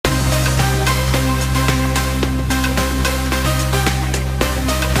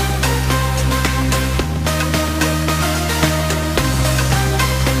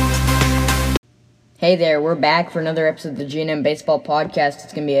Hey there, we're back for another episode of the G&M Baseball Podcast.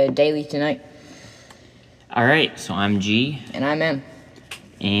 It's going to be a daily tonight. All right, so I'm G. And I'm M.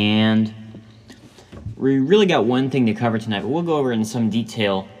 And we really got one thing to cover tonight, but we'll go over it in some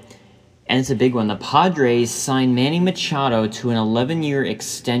detail. And it's a big one. The Padres signed Manny Machado to an 11-year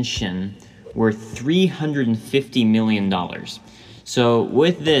extension worth $350 million. So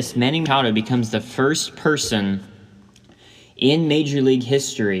with this, Manny Machado becomes the first person in Major League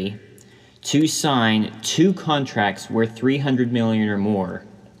history to sign two contracts worth $300 million or more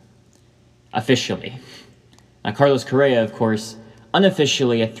officially. Now, Carlos Correa, of course,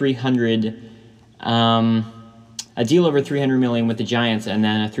 unofficially a deal over $300 million with the Giants, and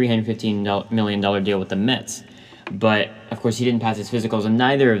then a $315 million deal with the Mets. But of course, he didn't pass his physicals, and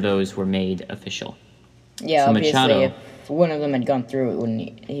neither of those were made official. Yeah, so obviously, Machado, if one of them had gone through,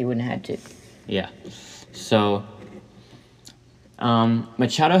 he wouldn't have had to. Yeah, so.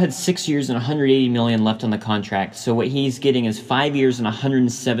 Machado had 6 years and $180 million left on the contract, so what he's getting is 5 years and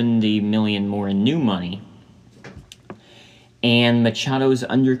 $170 million more in new money. And Machado is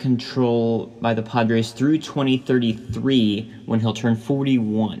under control by the Padres through 2033, when he'll turn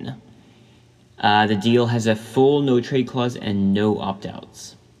 41. The deal has a full no-trade clause and no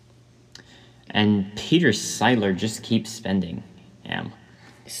opt-outs. And Peter Seidler just keeps spending.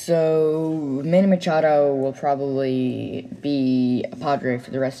 So, Manny Machado will probably be a Padre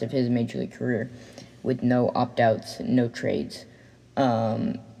for the rest of his Major League career with no opt-outs, no trades.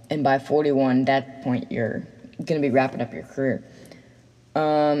 And by 41, that point, you're going to be wrapping up your career.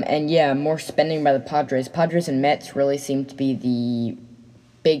 And yeah, more spending by the Padres. Padres and Mets really seem to be the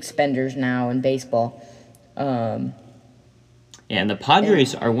big spenders now in baseball. Yeah, and the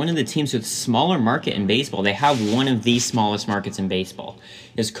Padres are one of the teams with smaller market in baseball. They have one of the smallest markets in baseball.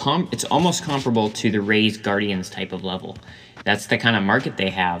 It's almost comparable to the Rays Guardians type of level. That's the kind of market they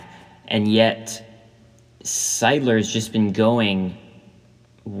have. And yet, Seidler has just been going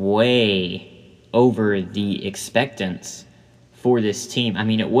way over the expectance for this team. I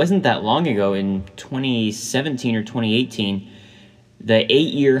mean, it wasn't that long ago, in 2017 or 2018, the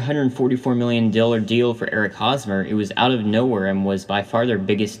 8-year, $144 million deal for Eric Hosmer, it was out of nowhere and was by far their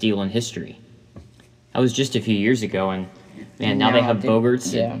biggest deal in history. That was just a few years ago, and man, now they have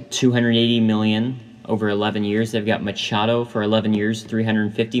Bogaerts at $280 million over 11 years. They've got Machado for 11 years,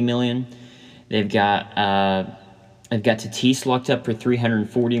 $350 million. They've got Tatis locked up for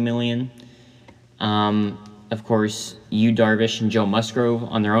 $340 million. Of course, Yu Darvish and Joe Musgrove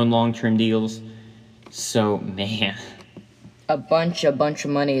on their own long-term deals. So, man, a bunch of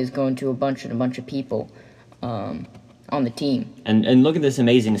money is going to a bunch of people on the team. And look at this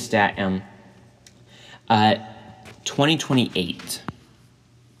amazing stat, 2028.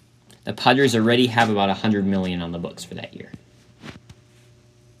 The Padres already have about $100 million on the books for that year.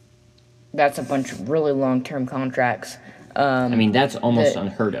 That's a bunch of really long-term contracts. I mean, that's almost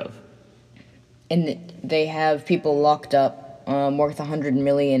unheard of. And they have people locked up worth $100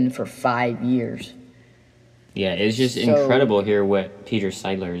 million for 5 years. Yeah, it's just incredible here what Peter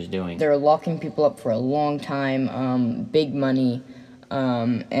Seidler is doing. They're locking people up for a long time, big money,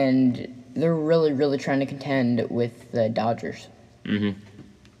 and they're really, really trying to contend with the Dodgers. Mm-hmm.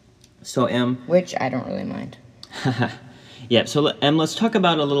 So, which I don't really mind. Yeah, so, let's talk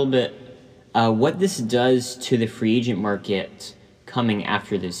about a little bit what this does to the free agent market coming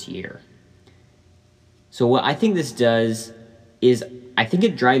after this year. So, what I think this does is I think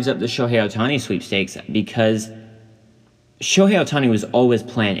it drives up the Shohei Ohtani sweepstakes, because Shohei Ohtani was always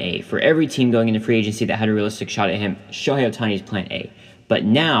plan A. For every team going into free agency that had a realistic shot at him, Shohei Ohtani is plan A. But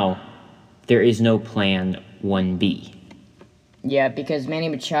now, there is no plan 1B. Yeah, because Manny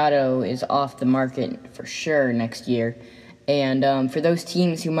Machado is off the market for sure next year. And for those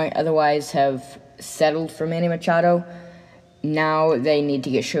teams who might otherwise have settled for Manny Machado, now they need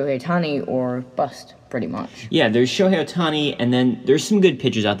to get Shohei Ohtani or bust, pretty much. Yeah, there's Shohei Ohtani, and then there's some good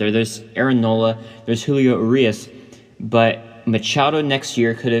pitchers out there. There's Aaron Nola, there's Julio Urias, but Machado next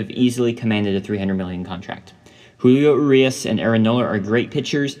year could have easily commanded a $300 million contract. Julio Urias and Aaron Nola are great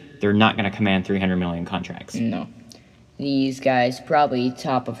pitchers. They're not going to command $300 million contracts. No. These guys probably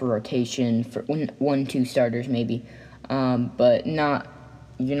top of a rotation for 1-2 starters maybe, but you're not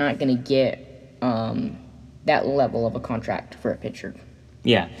going to get that level of a contract for a pitcher.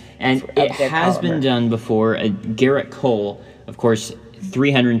 Yeah, and it has been done before. Garrett Cole, of course,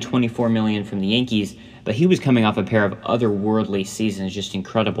 $324 million from the Yankees, but he was coming off a pair of otherworldly seasons, just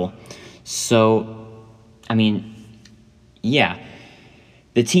incredible. So, I mean, yeah,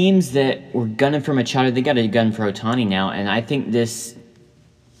 the teams that were gunning for Machado, they got a gun for Ohtani now, and I think this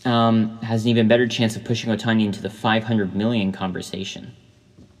has an even better chance of pushing Ohtani into the $500 million conversation.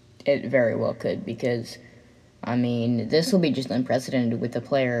 It very well could, because, I mean, this will be just unprecedented with a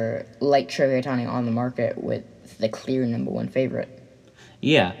player like Shohei Ohtani on the market with the clear number one favorite.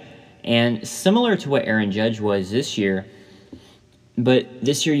 Yeah, and similar to what Aaron Judge was this year, but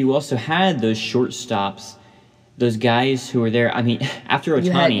this year you also had those shortstops, those guys who were there. I mean, after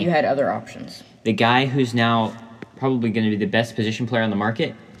Ohtani, You had other options. the guy who's now probably going to be the best position player on the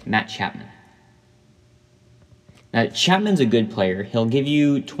market, Matt Chapman. Now, Chapman's a good player. He'll give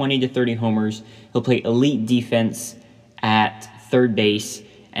you 20 to 30 homers. He'll play elite defense at third base,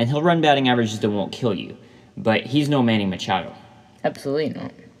 and he'll run batting averages that won't kill you. But he's no Manny Machado. Absolutely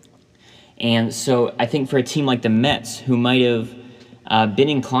not. And so I think for a team like the Mets, who might have been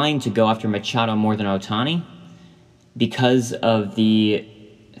inclined to go after Machado more than Ohtani, because of the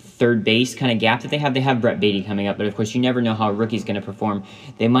third base kind of gap that they have Brett Beatty coming up, but of course you never know how a rookie's going to perform.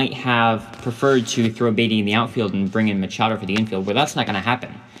 They might have preferred to throw Beatty in the outfield and bring in Machado for the infield, but that's not going to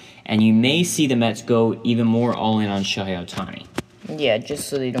happen. And you may see the Mets go even more all-in on Shohei Ohtani. Yeah, just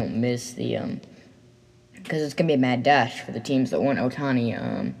so they don't miss the, because it's going to be a mad dash for the teams that want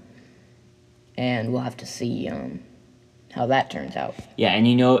Ohtani, and we'll have to see how that turns out. Yeah, and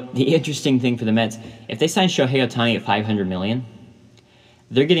the interesting thing for the Mets, if they sign Shohei Ohtani at $500 million,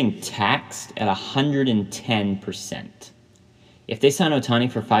 they're getting taxed at 110%. If they sign Ohtani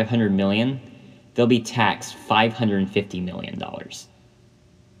for $500 million, they'll be taxed $550 million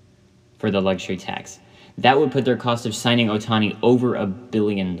for the luxury tax. That would put their cost of signing Ohtani over $1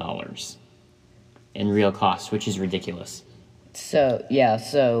 billion in real cost, which is ridiculous. So, yeah,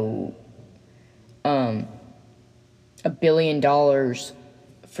 $1 billion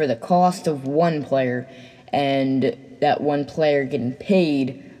for the cost of one player, and that one player getting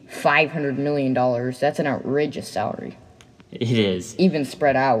paid $500 million. That's an outrageous salary. It is. Even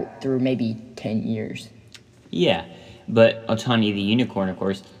spread out through maybe 10 years. Yeah, but Ohtani the unicorn, of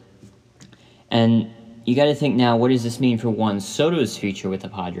course. And you got to think now, what does this mean for Juan Soto's future with the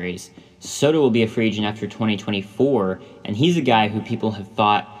Padres? Soto will be a free agent after 2024, and he's a guy who people have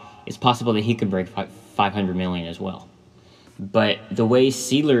thought it's possible that he could break $500 million as well. But the way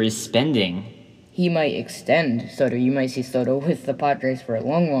Sealer is spending, he might extend Soto. You might see Soto with the Padres for a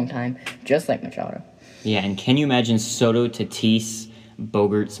long, long time, just like Machado. Yeah, and can you imagine Soto, Tatis,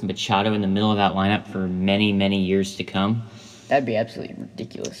 Bogarts, Machado in the middle of that lineup for many, many years to come? That'd be absolutely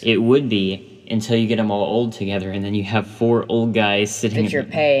ridiculous. It would be, until you get them all old together, and then you have four old guys sitting... That you're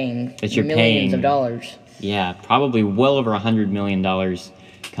paying millions of dollars. Yeah, probably well over $100 million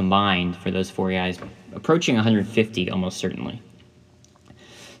combined for those four guys, approaching 150 almost certainly.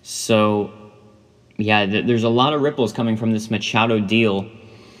 So... yeah, there's a lot of ripples coming from this Machado deal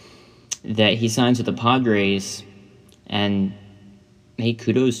that he signs with the Padres, and hey,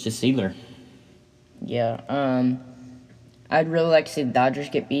 kudos to Sealer. Yeah, I'd really like to see the Dodgers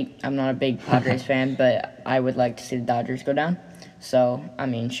get beat. I'm not a big Padres fan, but I would like to see the Dodgers go down. So, I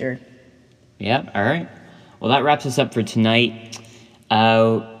mean, sure. Yeah, all right. Well, that wraps us up for tonight.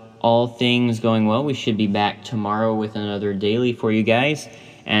 All things going well, we should be back tomorrow with another daily for you guys.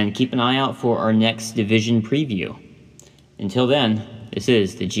 And keep an eye out for our next division preview. Until then, this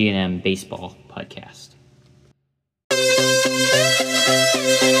is the G&M Baseball Podcast.